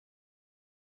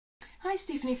Hi,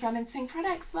 Stephanie from InSync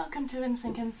Products. Welcome to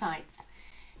InSync Insights.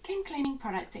 Can cleaning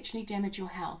products actually damage your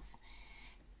health?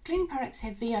 Cleaning products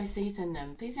have VOCs in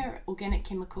them. These are organic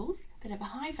chemicals that have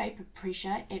a high vapor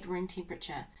pressure at room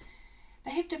temperature.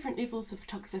 They have different levels of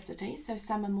toxicity, so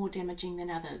some are more damaging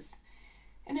than others.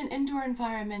 In an indoor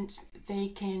environment, their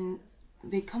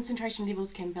concentration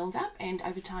levels can build up and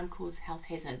over time cause health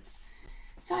hazards.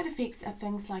 Side effects are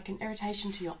things like an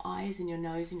irritation to your eyes and your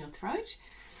nose and your throat.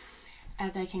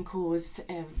 They can cause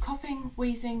coughing,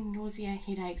 wheezing, nausea,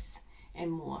 headaches and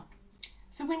more.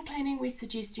 So when cleaning, we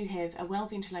suggest you have a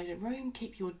well-ventilated room,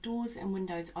 keep your doors and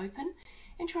windows open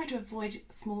and try to avoid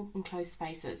small enclosed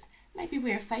spaces. Maybe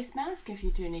wear a face mask if you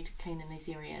do need to clean in these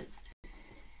areas.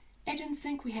 At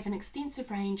InSync, we have an extensive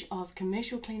range of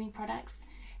commercial cleaning products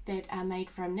that are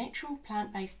made from natural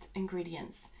plant-based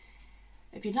ingredients.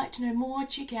 If you'd like to know more,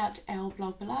 check out our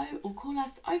blog below or call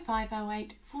us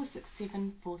 0508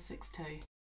 467 462.